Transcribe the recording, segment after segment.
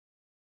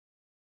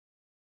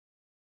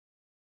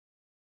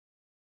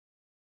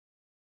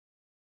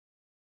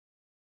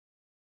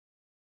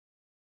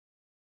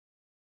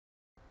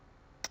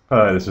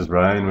Hi, this is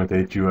Ryan with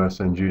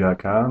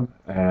HUSNG.com,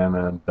 and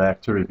I'm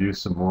back to review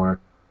some more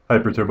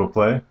Hyper Turbo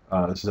Play.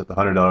 This is at the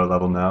 $100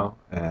 level now,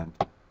 and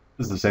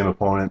this is the same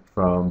opponent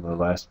from the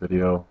last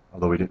video,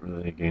 although we didn't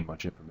really gain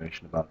much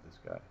information about this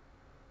guy.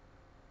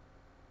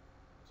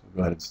 So we'll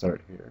go ahead and start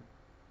here.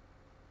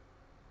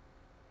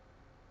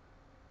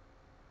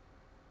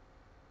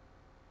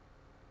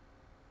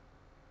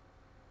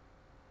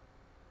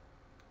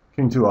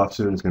 King 2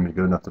 offsuit is going to be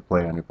good enough to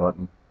play on your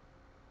button.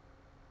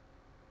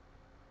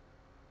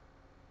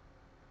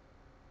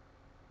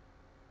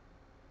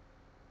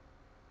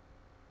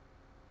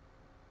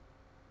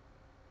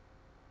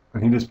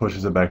 And he just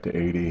pushes it back to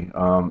 80.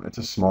 It's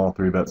a small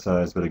 3-bet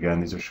size, but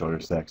again, these are shorter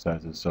stack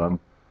sizes, so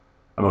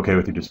I'm okay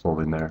with you just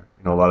folding there.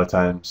 You know, a lot of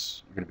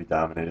times you're going to be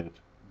dominated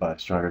by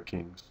stronger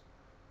kings.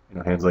 You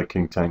know, hands like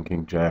King 10,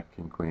 King Jack,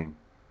 King Queen,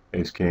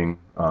 Ace King,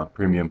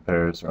 premium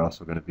pairs are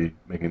also going to be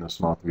making those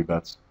small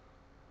 3-bets.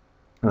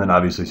 And then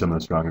obviously some of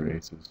the stronger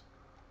aces.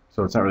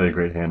 So it's not really a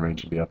great hand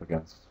range to be up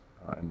against,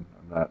 and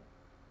I'm not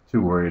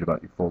too worried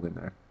about you folding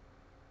there.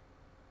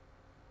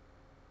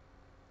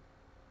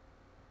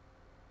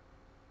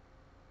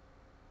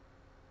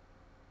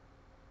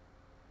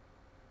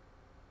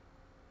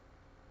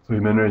 So he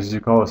min raises,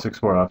 you call a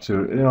 6-4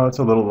 offsuit. You know, it's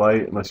a little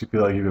light unless you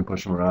feel like you've been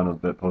pushing him around a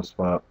bit post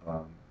flop.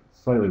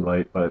 Slightly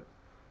light, but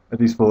at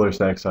these fuller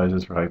stack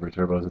sizes for hyper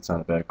turbos, it's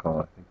not a bad call.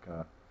 I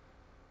think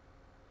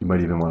you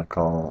might even want to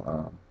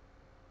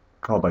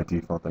call by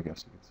default, I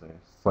guess you could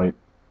say.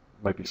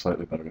 Might be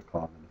slightly better to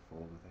call than to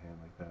fold with a hand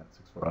like that,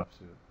 6-4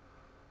 offsuit.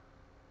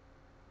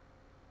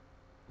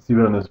 See it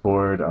on this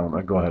board,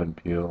 I'd go ahead and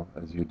peel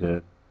as you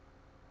did.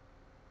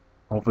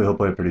 Hopefully he'll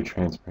play pretty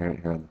transparent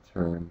here on the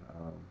turn.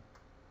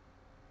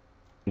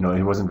 You know,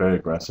 he wasn't very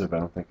aggressive, I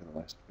don't think, in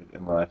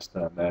the last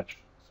match.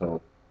 So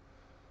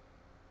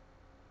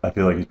I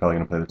feel like he's probably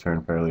going to play the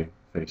turn fairly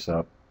face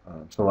up.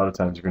 So a lot of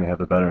times you're going to have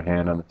the better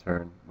hand on the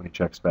turn when he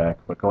checks back.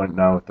 But going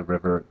now with the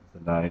river, the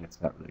 9,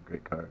 it's not really a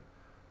great card.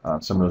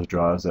 Some of those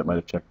draws that might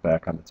have checked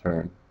back on the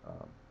turn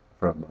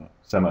from a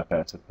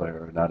semi-passive player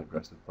or a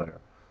non-aggressive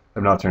player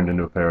have now turned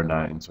into a pair of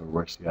 9s, or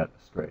worse yet,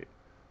 a straight.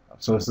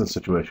 So this is a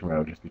situation where I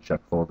would just be check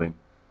folding.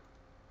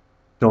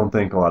 Don't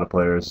think a lot of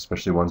players,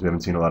 especially ones we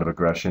haven't seen a lot of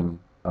aggression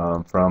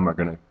from, are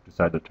going to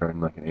decide to turn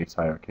like an ace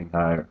high or king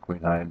high or queen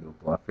high into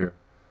a bluff here.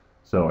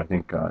 So I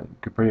think you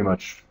could pretty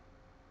much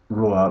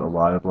rule out a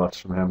lot of bluffs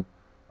from him.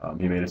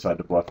 He may decide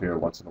to bluff here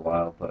once in a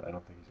while, but I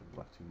don't think he's going to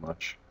bluff too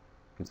much,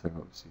 considering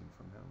what we've seen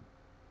from him.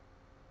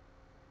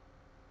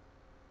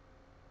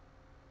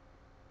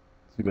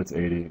 So he bets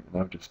 80, and I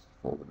would just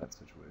fold in that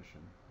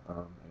situation.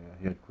 Yeah,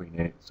 he had queen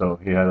 8, so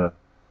he had a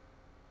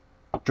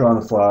draw on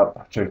the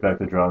flop, check back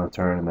the draw on the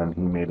turn, and then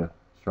he made a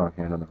strong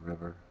hand on the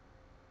river.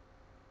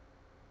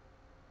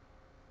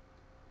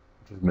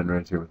 Which is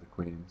min-raise here with the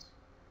queens.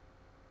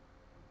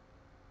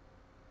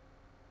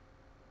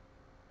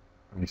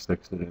 And he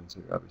sticks it in, so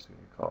you're obviously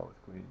going to call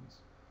with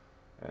queens.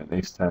 And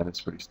ace 10 is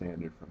pretty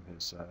standard from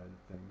his side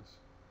of things.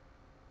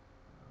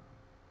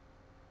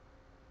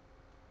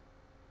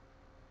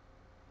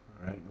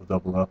 Alright, we'll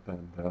double up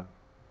and we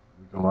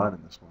go on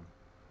in this one.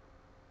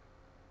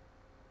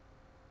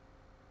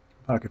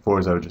 Pocket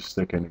 4s I would just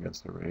stick in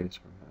against a raise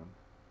from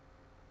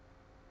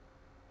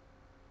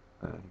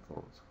him. And he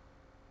folds.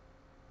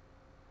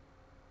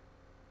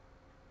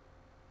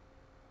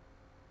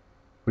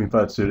 Queen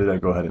 5 suited, I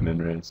go ahead and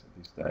min raise at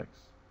these stacks.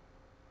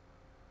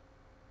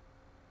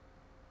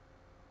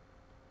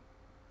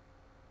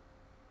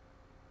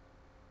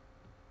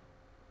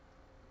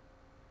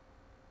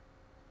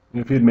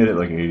 If he had made it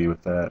like 80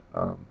 with that,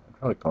 I'd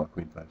probably call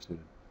Queen 5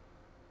 suited.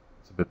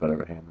 It's a bit better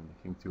of a hand than the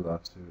King 2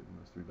 offsuit in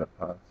those 3-bet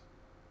pots.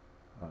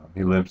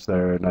 He limps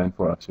there, 9-4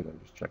 offsuit, I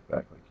just check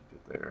back like he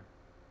did there.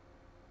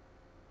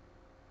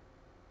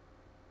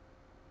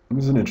 And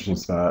this is an interesting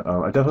spot.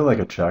 I definitely like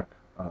a check.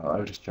 I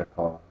would just check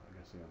call, I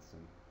guess, against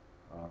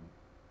him.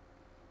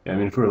 Yeah, I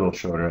mean, if we were a little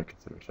shorter, I'd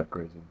consider check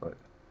raising, but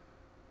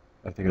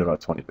I think at about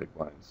 20 big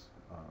blinds,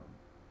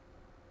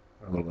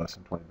 or a little less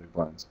than 20 big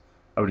blinds,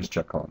 I would just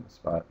check call on the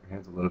spot. Your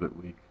hand's a little bit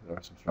weak. There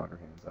are some stronger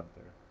hands out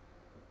there.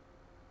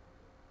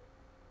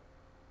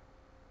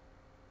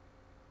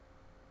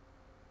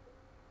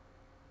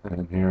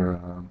 And here,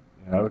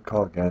 yeah, I would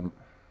call again.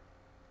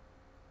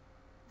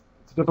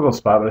 It's a difficult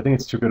spot, but I think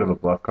it's too good of a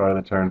bluff card on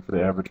the turn for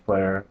the average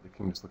player. The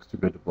king just looks too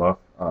good to bluff.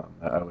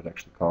 I would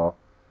actually call.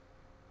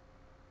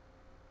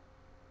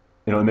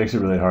 You know, it makes it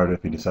really hard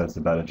if he decides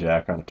to bet a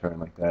jack on a turn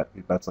like that. If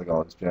he bets like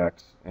all his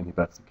jacks and he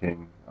bets the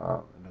king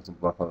and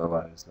doesn't bluff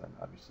otherwise, then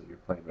obviously you're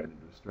playing right into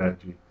a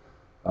strategy.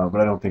 But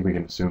I don't think we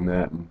can assume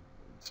that. And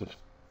it's just,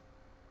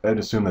 I'd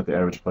assume that the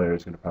average player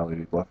is going to probably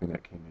be bluffing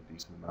that king a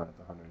decent amount at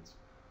the hundreds.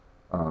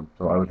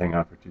 So I would hang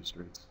on for 2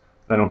 streets.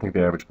 I don't think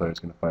the average player is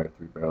going to fire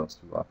 3 barrels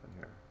too often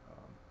here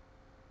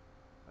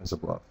as a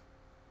bluff.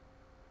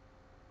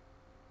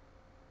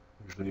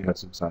 Usually you have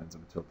some signs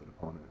of a tilted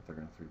opponent if they're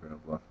going to 3-barrel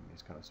bluff in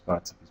these kind of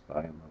spots at these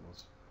buy-in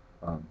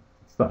levels.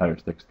 It's the higher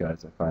stakes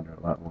guys I find are a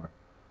lot more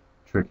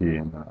tricky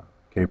and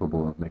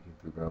capable of making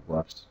 3-barrel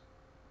bluffs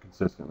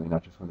consistently,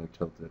 not just when they're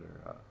tilted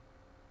or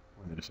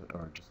when they just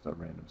or just a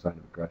random sign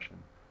of aggression.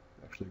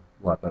 They're actually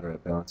a lot better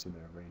at balancing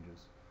their ranges.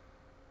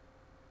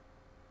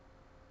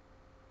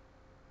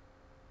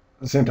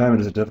 At the same time, it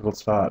is a difficult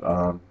spot.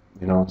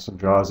 You know, some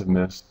draws have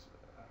missed.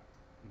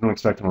 You don't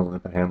expect him to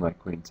limp a hand like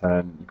Queen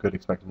 10. You could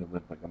expect him to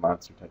limp like a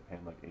monster type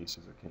hand like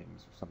Aces or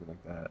Kings or something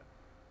like that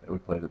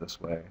would play it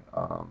this way.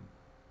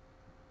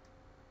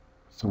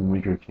 Some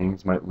weaker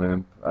Kings might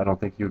limp. I don't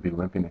think he would be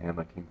limping a hand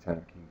like King 10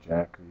 or King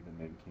Jack or even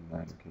maybe King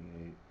 9 or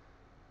King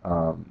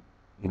 8.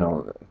 You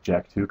know,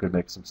 Jack 2 could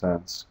make some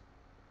sense.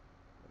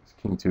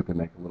 King 2 could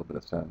make a little bit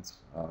of sense.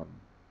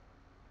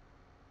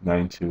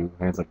 9-2,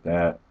 hands like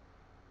that.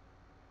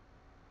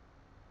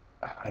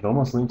 I'd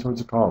almost lean towards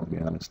a call, to be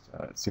honest.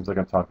 It seems like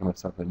I'm talking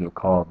myself into a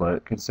call,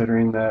 but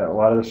considering that a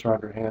lot of the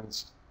stronger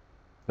hands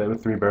that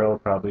with 3-barrel are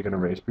probably going to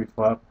raise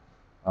pre-flop,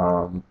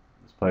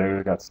 this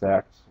player got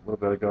stacked a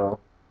little bit ago.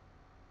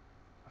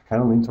 I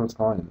kind of lean towards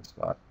calling in this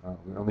spot.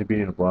 We're only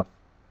beating a bluff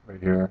right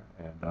here,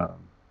 and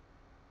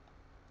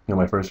you know,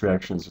 my first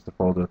reaction is just to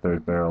fold to the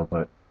 3rd barrel,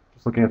 but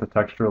just looking at the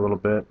texture a little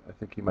bit, I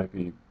think he might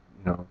be, you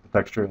know, the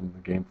texture and the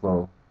game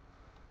flow,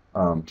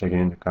 taking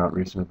into account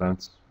recent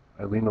events,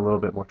 I lean a little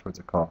bit more towards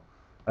a call.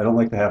 I don't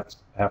like the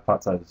half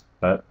pot size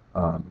bet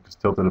because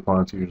tilted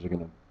opponents are usually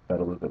going to bet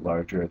a little bit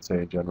larger, I'd say,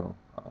 in general.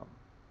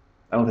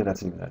 I don't think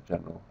that's even that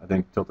general. I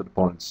think tilted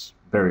opponents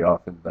very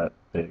often bet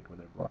big when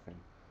they're bluffing,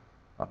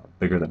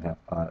 bigger than half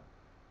pot.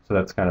 So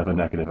that's kind of a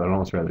negative. I'd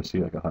almost rather see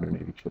like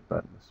 180 chip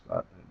bet in this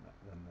spot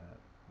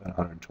than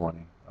 120.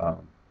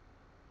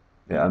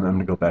 Yeah, I'm going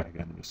to go back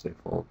again and just stay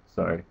fold.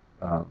 Sorry.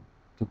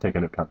 Didn't take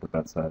into account the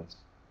bet size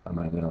on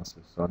my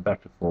analysis. So I'm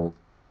back to fold.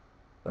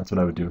 That's what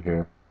I would do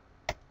here.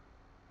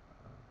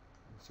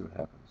 Let's see what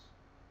happens.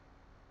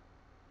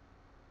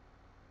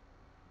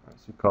 Alright,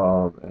 so he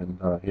called,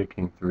 and he had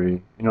King 3.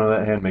 You know,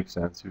 that hand makes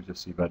sense. He was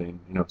just c-betting.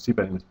 You know,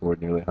 c-betting this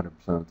board nearly 100%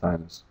 of the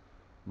time is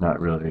not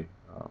really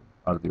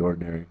out of the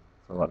ordinary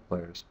for a lot of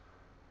players.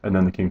 And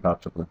then the king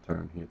pops up on the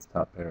turn. He hits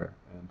top pair,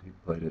 and he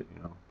played it,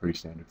 you know, pretty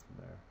standard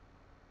from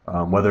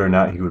there. Whether or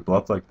not he would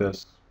bluff like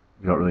this,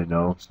 we don't really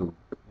know. So,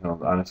 you know,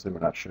 honestly, we're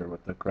not sure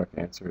what the correct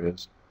answer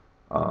is.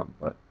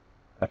 But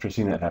after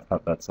seeing that half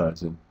pot bet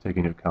size and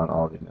taking into account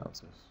all the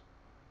analysis,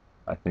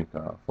 I think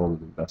fold would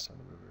be best on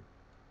the river.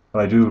 But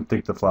I do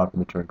think the flop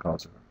and the turn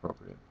calls are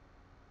appropriate.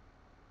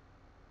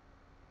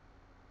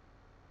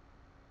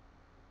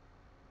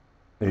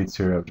 Eights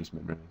here, I would just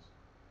min-raise.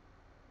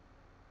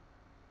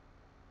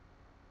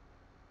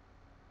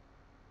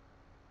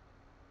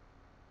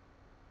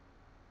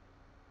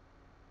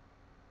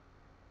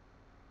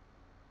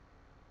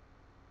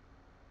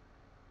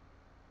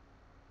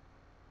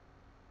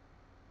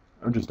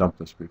 I would just dump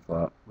this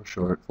pre-flop. We're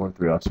short. 4-3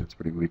 offsuit's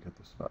pretty weak at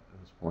this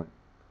point.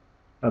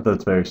 Not that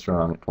it's very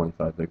strong at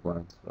 25 big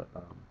blinds, but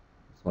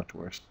it's much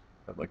worse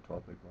at like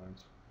 12 big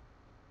blinds.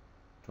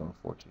 12,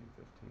 14,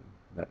 15,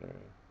 in that area.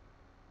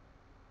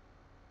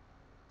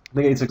 I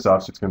think 8-6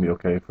 offsuit's going to be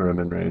okay for a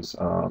min-raise.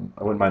 I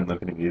wouldn't mind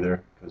limping it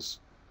either, because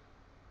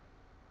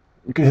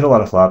you can hit a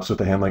lot of flops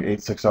with a hand like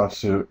 8-6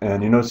 offsuit,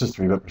 and you notice his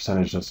 3-bet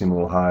percentage does seem a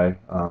little high.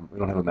 We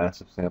don't have a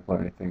massive sample or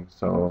anything,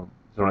 so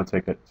you don't want to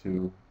take it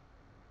too,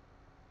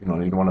 you know,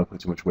 you don't want to put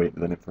too much weight into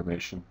that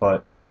information.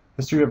 But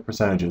his 3-bet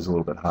percentage is a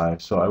little bit high,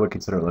 so I would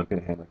consider limping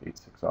a hand like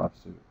 8-6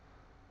 offsuit.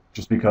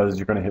 Just because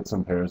you're going to hit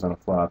some pairs on a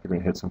flop, you're going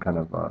to hit some kind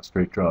of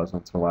straight draws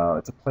once in a while.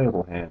 It's a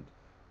playable hand.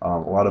 A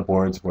lot of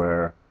boards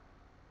where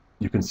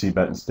you can see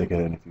bet and stick it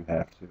in if you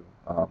have to.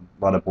 A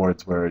lot of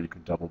boards where you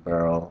can double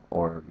barrel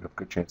or you have a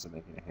good chance of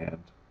making a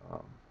hand.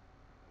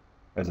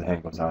 As the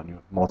hand goes on, you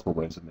have multiple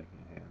ways of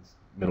making hands.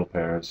 Middle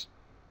pairs,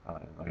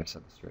 and like I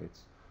said, the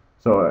straights.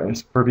 So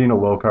for being a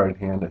low card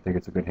hand, I think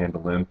it's a good hand to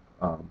limp.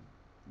 A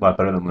lot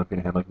better than limping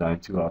a hand like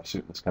 9-2 offsuit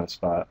in this kind of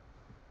spot.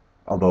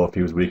 Although if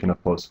he was weak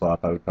enough post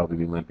flop, I would probably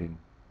be limping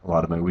a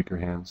lot of my weaker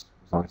hands,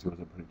 as long as he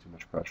wasn't putting too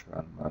much pressure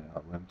on my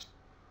limps.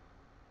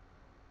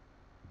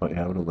 But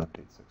yeah, I would have limped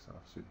 8-6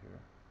 offsuit here.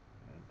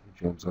 And he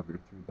jams over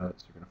your 3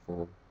 bets, you're going to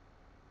fold.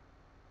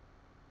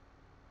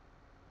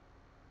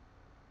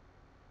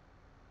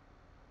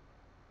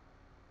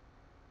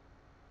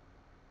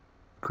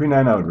 Queen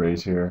 9 I would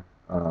raise here.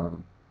 I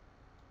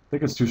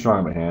think it's too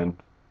strong of a hand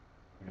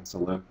against a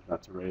limp,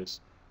 not to raise.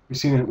 We've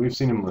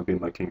seen him limping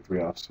like King 3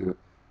 offsuit.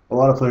 A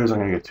lot of players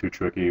aren't going to get too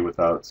tricky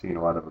without seeing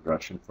a lot of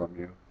aggression from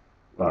you.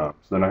 So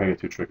they're not going to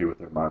get too tricky with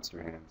their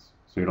monster hands.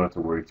 So you don't have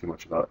to worry too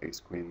much about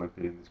ace-queen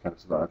limping in these kind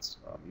of spots.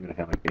 Even a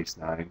hand like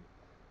ace-9.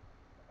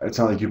 It's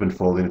not like you've been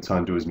folding a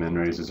ton to his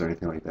min-raises or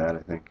anything like that, I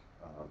think.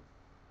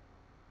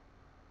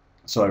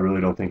 So I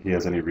really don't think he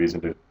has any reason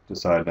to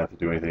decide not to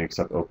do anything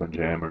except open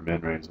jam or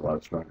min-raise a lot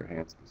of stronger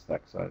hands at the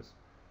stack size.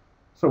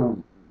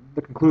 So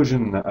the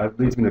conclusion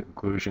leads me to the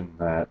conclusion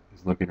that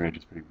his limping range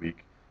is pretty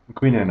weak. And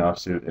Queen 9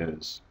 offsuit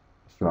is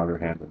a stronger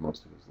hand than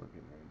most of his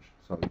limping range.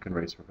 So you can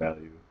raise for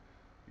value.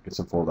 You get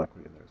some fold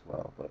equity in there as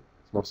well, but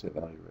it's mostly a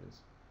value raise.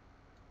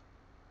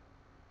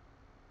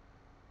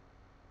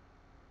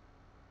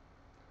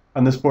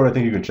 On this board, I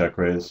think you can check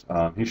raise.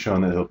 He's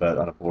shown that he'll bet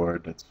on a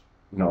board that's,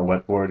 you know, a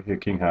wet board. He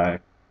had king high.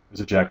 It was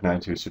a jack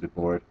 9-2 suited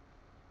board.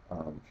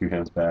 A few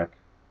hands back.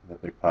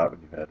 that big pot when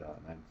you had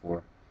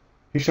 9-4.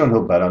 He's shown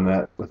he'll bet on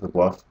that with the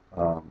bluff.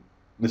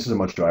 This is a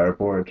much drier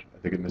board. I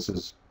think it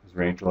misses his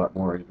range a lot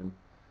more even.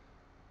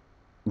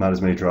 Not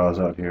as many draws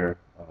out here.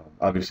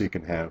 Obviously, you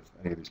can have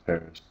any of these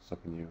pairs, so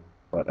can you.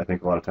 But I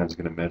think a lot of times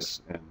he's going to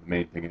miss, and the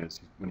main thing is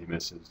when he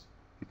misses,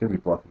 he's going to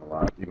be bluffing a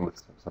lot, even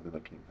with something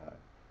like king high.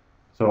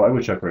 So I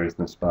would check raise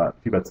in this spot.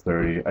 If he bets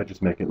 30, I'd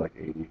just make it like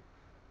 80.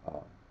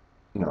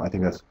 I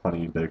think that's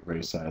plenty big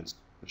raise size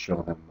to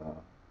show him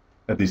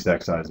at these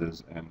stack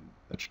sizes, and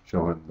that should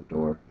show him the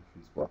door if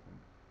he's bluffing.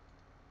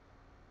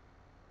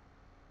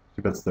 So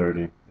he bets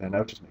 30, and I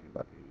would just make it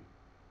about 80.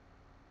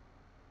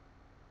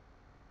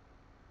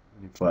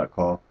 And you flat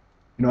call.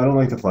 I don't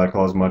like the flat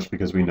call as much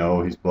because we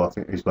know he's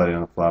bluffing. He's betting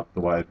on the flop, the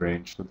wide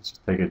range. So let's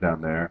just take it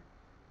down there.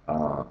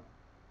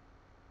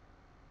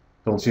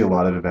 Don't see a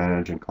lot of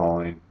advantage in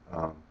calling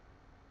and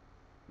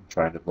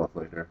trying to bluff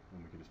later,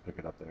 and we can just pick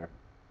it up there.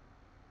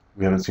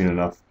 We haven't seen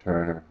enough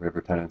turn or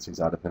river tendencies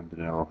out of him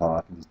to know how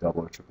often he's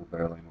double or triple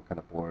barreling, what kind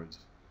of boards,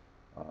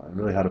 and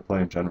really how to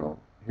play in general.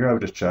 Here I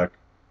would just check.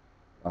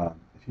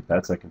 If he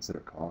bets, I consider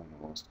calling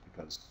almost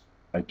because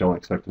I don't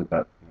expect him to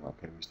bet.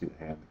 Okay, we see the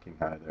hand, the king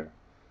high there.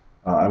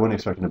 I wouldn't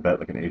expect him to bet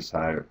like an ace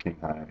high or king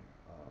high,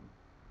 or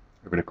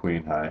even a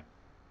queen high.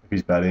 If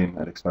he's betting,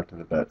 I'd expect him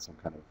to bet some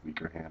kind of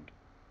weaker hand.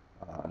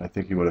 And I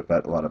think he would have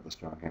bet a lot of the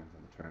strong hands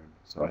on the turn.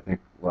 So I think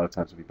a lot of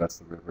times if he bets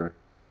the river,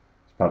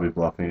 he's probably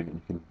bluffing, and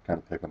you can kind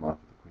of pick him off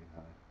with the queen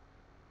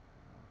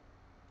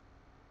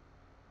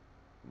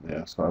high.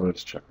 Yeah, so I would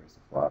just check raise the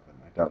flop, and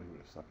I doubt he would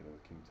have stuck it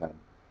with king 10.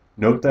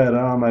 Note that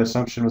my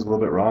assumption was a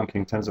little bit wrong.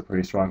 King 10 is a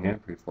pretty strong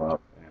hand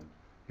pre-flop, and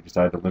he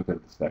decided to limp it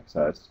at the stack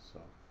size. So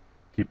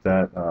keep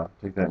that,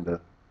 take that into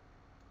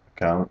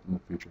account in the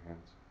future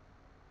hands.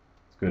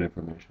 It's good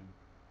information.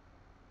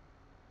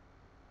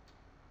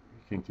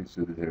 King 2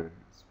 suited here.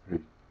 It's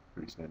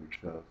pretty standard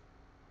shove.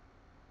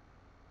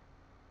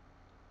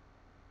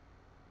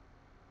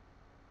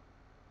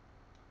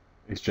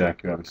 Ace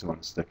Jack, you obviously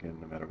want to stick in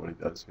no matter what he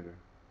does here.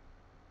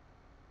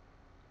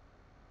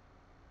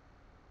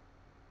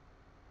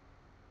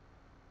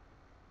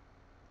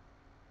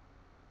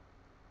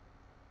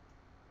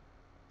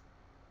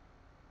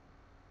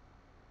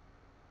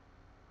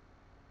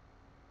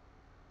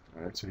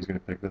 Alright, so he's going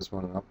to pick this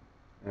one up.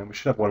 And we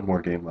should have one more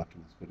game left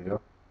in this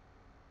video.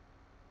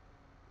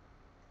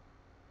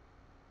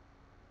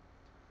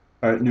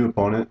 Alright, new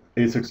opponent,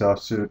 8-6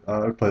 offsuit. I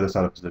would play this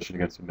out of position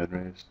against a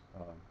mid-raise.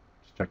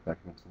 Just check back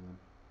against the limp.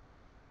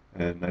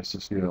 And nice to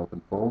see an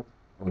open fold.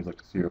 Always like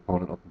to see your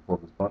opponent open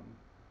fold his button.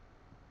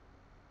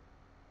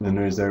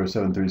 Mid-raise there with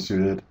 7-3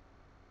 suited.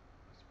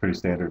 It's a pretty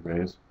standard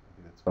raise. I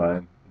think that's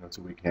fine. It's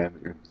a weak hand,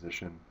 but you're in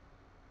position.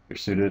 You're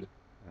suited,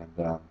 and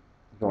you don't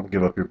want to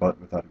give up your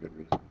button without a good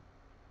reason.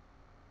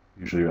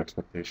 Usually your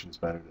expectation is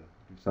better to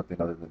do something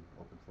other than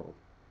open fold.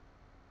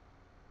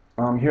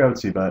 Here I would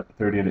see bet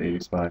 30 into 80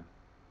 is fine.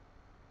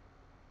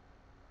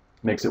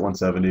 Makes it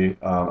 170.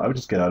 I would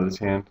just get out of this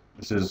hand.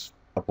 This is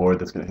a board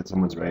that's going to hit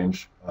someone's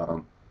range.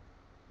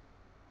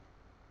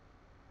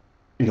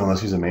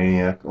 Unless he's a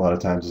maniac, a lot of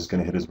times he's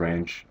going to hit his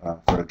range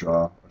for a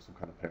draw or some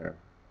kind of pair.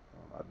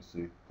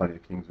 Obviously, plenty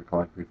of kings are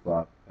calling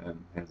pre-flop, and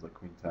hands like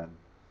queen 10,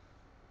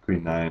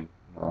 queen 9,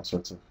 all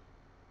sorts of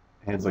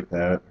hands like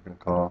that are going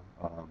to call.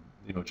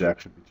 Jack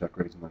should be check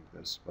raising like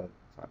this, but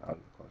it's not out of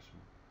the question.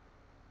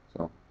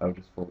 So I would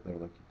just fold there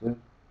like you did.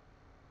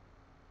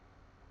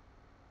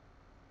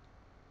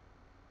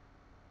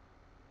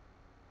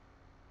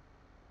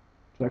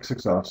 Jack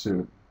 6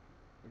 offsuit.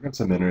 Against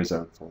some minors, I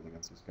would fold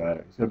against this guy.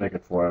 He's going to make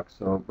it 4x.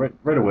 So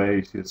right away,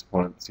 you see this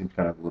opponent seems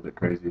kind of a little bit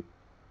crazy.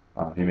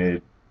 He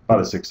made about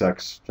a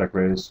 6x check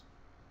raise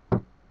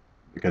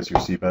against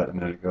your c-bet a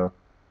minute ago,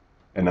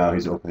 and now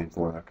he's opening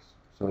 4x.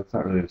 So it's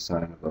not really a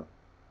sign of a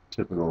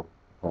typical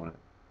opponent.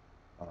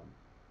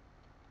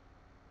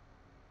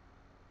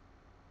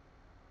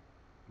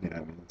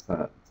 It's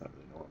not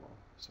really normal.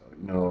 So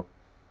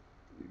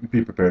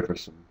be prepared for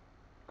some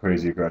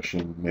crazy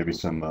aggression, maybe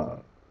some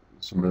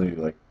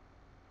really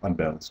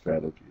unbalanced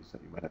strategies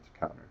that you might have to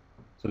counter.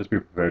 So just be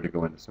prepared to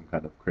go into some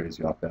kind of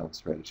crazy off-balance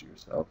strategy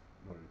yourself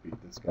in order to beat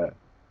this guy.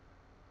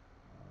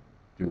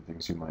 Doing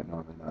things you might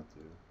normally not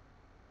do.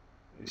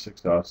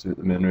 A6 offsuit,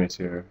 the min raise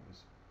here is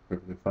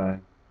perfectly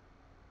fine.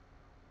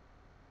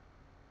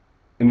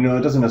 And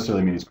it doesn't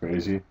necessarily mean he's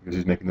crazy because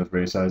he's making those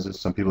raise sizes.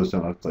 Some people just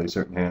don't know how to play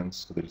certain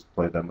hands, so they just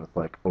play them with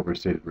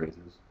overstated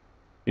raises.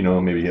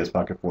 Maybe he has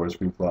pocket fours,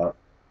 queen flop,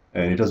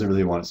 and he doesn't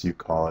really want to see you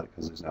call it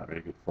because there's not very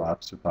good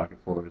flops with pocket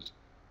fours.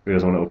 He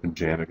doesn't want to open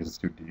jam it because it's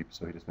too deep,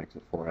 so he just makes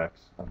it 4x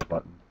on the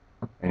button.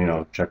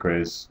 And check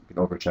raise, you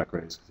can over check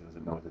raise because he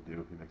doesn't know what to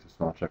do. He makes a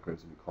small check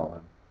raise and you call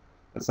him.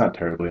 That's not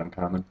terribly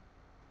uncommon.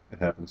 It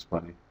happens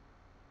plenty.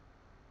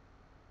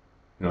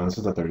 This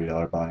is a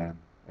 $30 buy-in,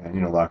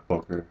 and lock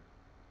poker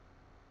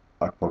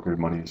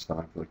money is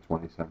selling for like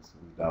 20 cents in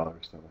the dollar,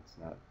 so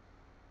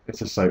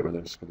it's a site where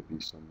there's going to be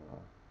some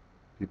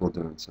people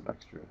doing some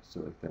extra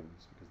silly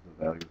things because the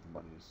value of the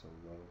money is so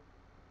low.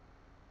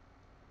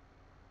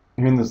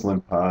 Here in this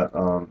limp pot,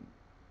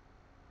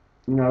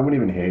 I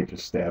wouldn't even hate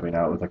just stabbing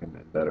out with like a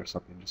min bet or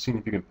something, just seeing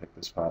if you can pick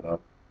this spot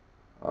up.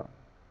 Uh,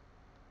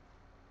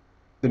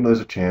 then there's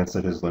a chance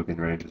that his limping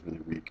range is really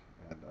weak,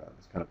 and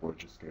this kind of board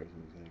just scares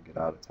him. He's going to get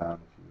out of town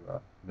if you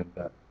min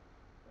bet,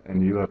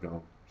 and you have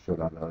no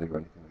showdown value or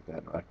anything like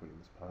that, no equity in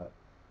this pot.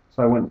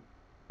 So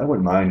I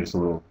wouldn't mind just a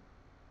little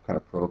kind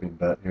of probing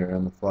bet here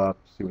on the flop,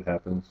 see what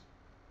happens.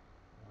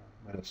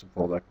 Might have some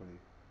fold equity.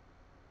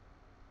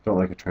 Don't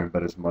like a turn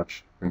bet as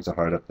much. Brings a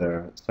heart up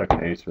there.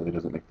 Second ace really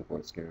doesn't make the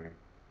board scary.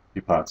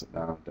 He pots it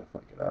down,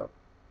 definitely get out.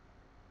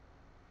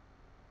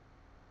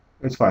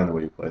 It's fine the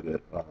way you played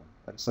it.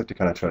 I just like to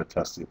kind of try to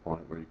test the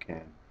opponent where you can.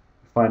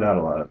 You find out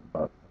a lot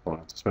about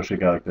opponents, especially a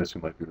guy like this who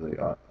might be really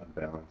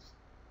unbalanced.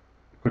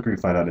 The quicker you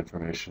find out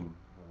information,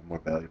 the more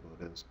valuable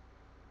it is.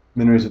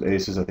 Min raise with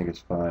aces I think is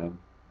fine.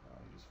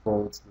 He just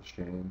folds the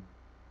shame.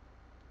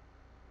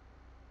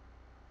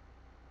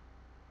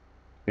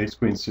 Ace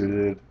queen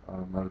suited,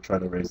 I would try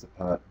to raise the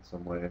pot in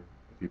some way if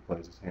he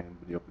plays his hand,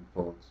 but he open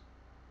folds.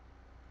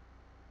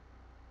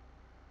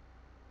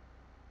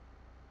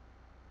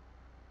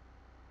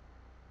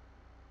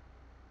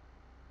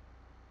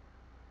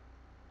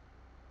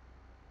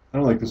 I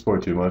don't like this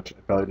board too much.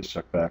 I'd probably just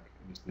check back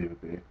and just leave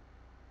it be.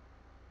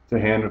 It's a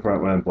hand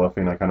when I'm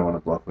bluffing, I kind of want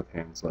to bluff with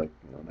hands like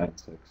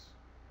 9-6.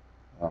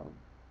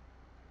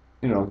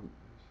 You know,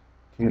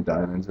 king of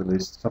diamonds at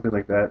least, something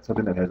like that,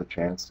 something that has a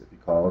chance if he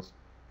calls.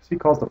 Because he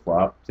calls the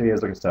flop, say he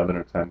has like a 7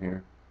 or 10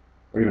 here,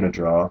 or even a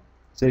draw.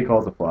 Say he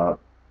calls the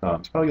flop,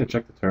 he's probably going to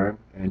check the turn,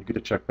 and you get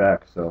to check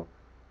back. So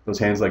those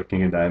hands like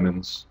king of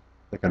diamonds,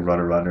 they can run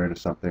a runner into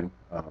something,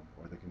 or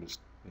they can just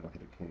hit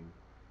a king,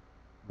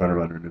 run a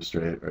runner into a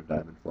straight or a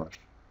diamond flush.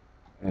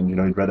 And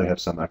you'd rather have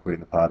some equity in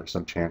the pot or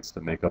some chance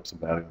to make up some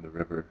value on the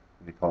river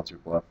when he calls your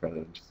bluff rather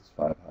than just this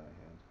 5 high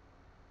hand.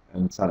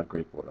 And it's not a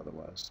great board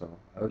otherwise, so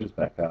I would just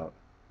back out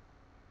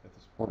at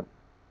this point.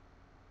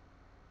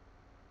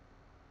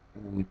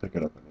 And then you pick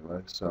it up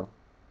anyway, so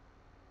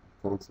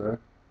folds there.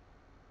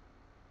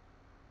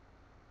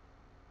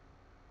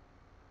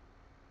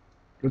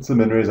 Against the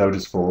min raise, I would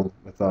just fold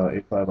with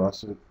 8-5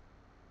 offsuit.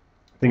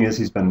 Thing is,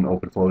 he's been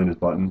open folding his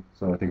button,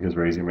 so I think his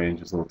raising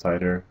range is a little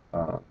tighter.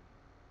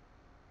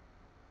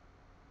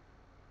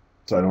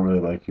 So I don't really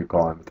like you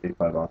calling with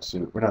 8-5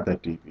 offsuit. We're not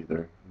that deep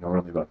either. We're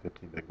only about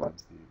 15 big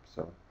blinds deep,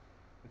 so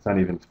it's not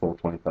even full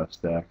 25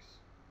 stacks,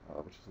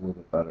 which is a little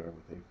bit better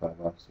with 8-5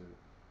 offsuit.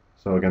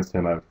 So against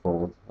him, I would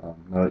fold.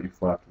 Now that you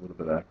flopped a little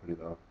bit of equity,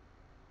 though,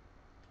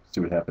 see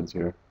what happens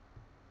here.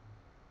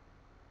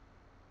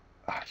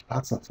 He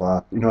pots the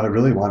flop. I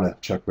really want to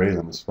check raise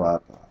on this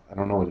flop. I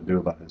don't know what to do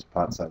about his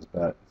pot size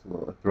bet.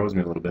 It throws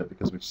me a little bit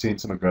because we've seen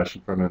some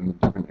aggression from him in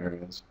different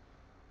areas.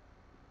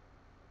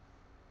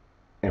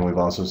 And we've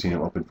also seen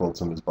him open fold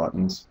some of his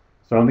buttons.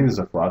 So I don't think there's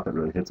a flop that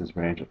really hits his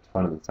range a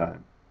ton of the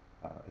time.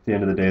 At the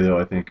end of the day, though,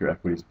 I think your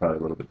equity is probably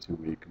a little bit too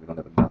weak. We don't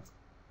have enough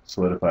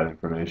solidified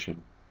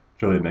information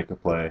to really make a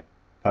play.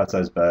 Pot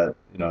size bet,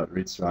 it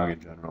reads strong in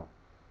general.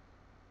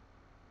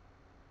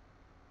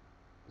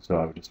 So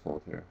I would just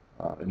fold here.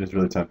 It is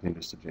really tempting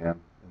just to jam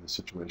in this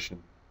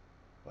situation,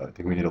 but I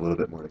think we need a little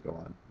bit more to go on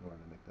in order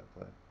to make that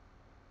play.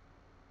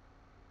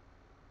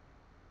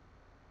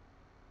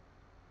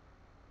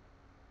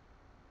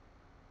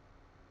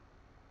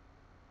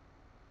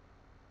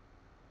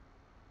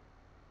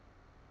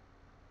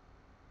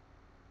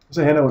 There's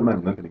a hand I wouldn't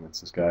mind limping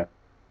against this guy.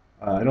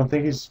 I don't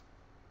think he's,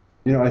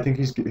 I think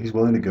he's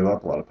willing to give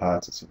up a lot of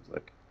pots. It seems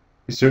like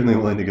he's certainly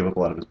willing to give up a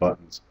lot of his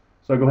buttons.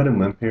 So I go ahead and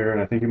limp here,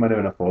 and I think he might have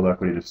enough fold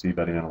equity to see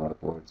betting on a lot of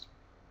boards.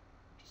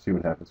 Just see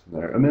what happens from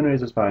there. A min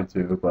raise is fine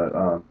too, but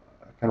I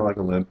kind of like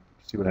a limp.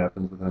 See what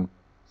happens with him.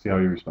 See how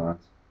he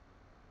responds,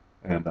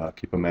 and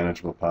keep a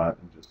manageable pot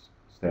and just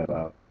stab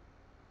out.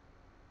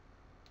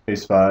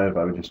 Ace 5,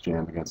 I would just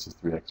jam against his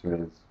 3x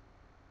raise. I think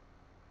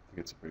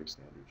it's a pretty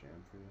standard jam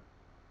for you.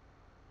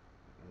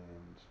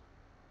 And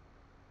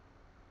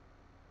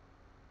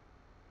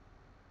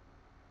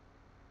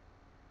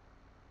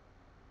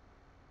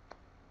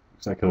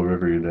looks like he'll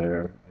river you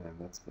there, and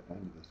that's the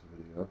end of this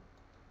video.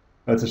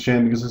 That's a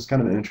shame because it's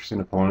kind of an interesting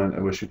opponent. I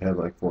wish you'd had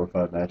like 4 or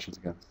 5 matches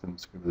against him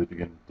so we could really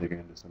begin digging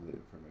into some of the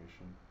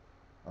information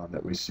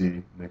that we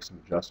see, make some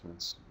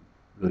adjustments,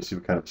 really see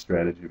what kind of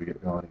strategy we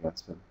get going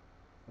against him.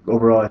 But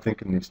overall, I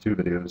think in these 2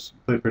 videos, you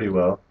played pretty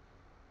well.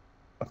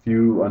 A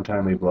few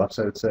untimely bluffs,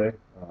 I would say,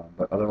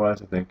 but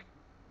otherwise, I think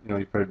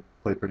you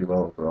played pretty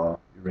well overall.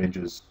 Your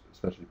ranges,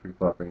 especially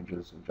pre-flop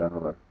ranges in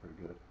general, are pretty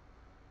good.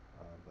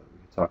 But we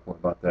can talk more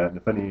about that. And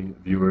if any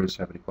viewers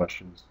have any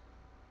questions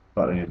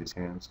about any of these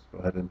hands, go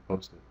ahead and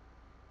post it.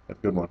 Have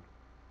a good one.